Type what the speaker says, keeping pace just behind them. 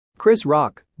Chris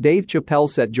Rock, Dave Chappelle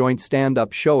set joint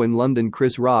stand-up show in London.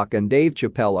 Chris Rock and Dave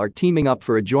Chappelle are teaming up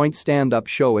for a joint stand-up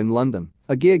show in London,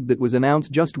 a gig that was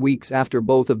announced just weeks after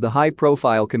both of the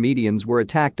high-profile comedians were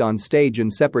attacked on stage in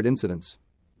separate incidents.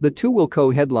 The two will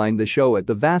co-headline the show at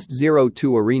the vast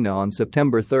Zero-Two Arena on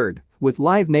September 3, with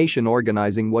Live Nation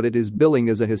organizing what it is billing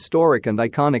as a historic and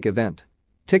iconic event.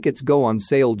 Tickets go on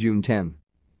sale June 10.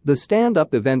 The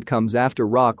stand-up event comes after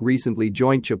Rock recently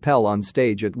joined Chappelle on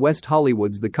stage at West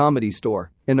Hollywood's The Comedy Store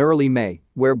in early May,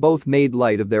 where both made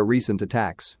light of their recent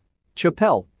attacks.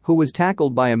 Chappelle, who was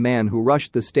tackled by a man who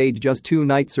rushed the stage just 2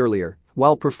 nights earlier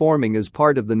while performing as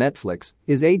part of the Netflix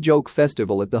Is a Joke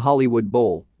festival at the Hollywood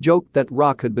Bowl, joked that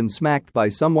Rock had been smacked by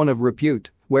someone of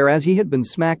repute, whereas he had been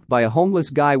smacked by a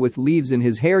homeless guy with leaves in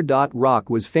his hair. Rock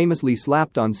was famously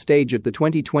slapped on stage at the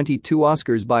 2022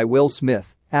 Oscars by Will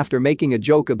Smith after making a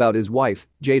joke about his wife,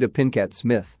 Jada Pinkett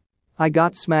Smith. "I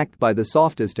got smacked by the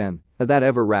softest and that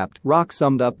ever rapped," Rock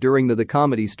summed up during the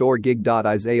Comedy Store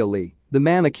gig.Isaiah Lee, the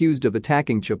man accused of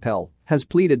attacking Chappelle, has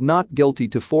pleaded not guilty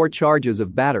to 4 charges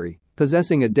of battery,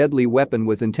 possessing a deadly weapon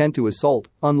with intent to assault,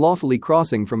 unlawfully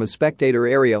crossing from a spectator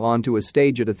area onto a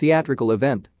stage at a theatrical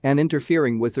event, and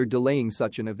interfering with or delaying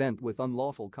such an event with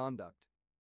unlawful conduct.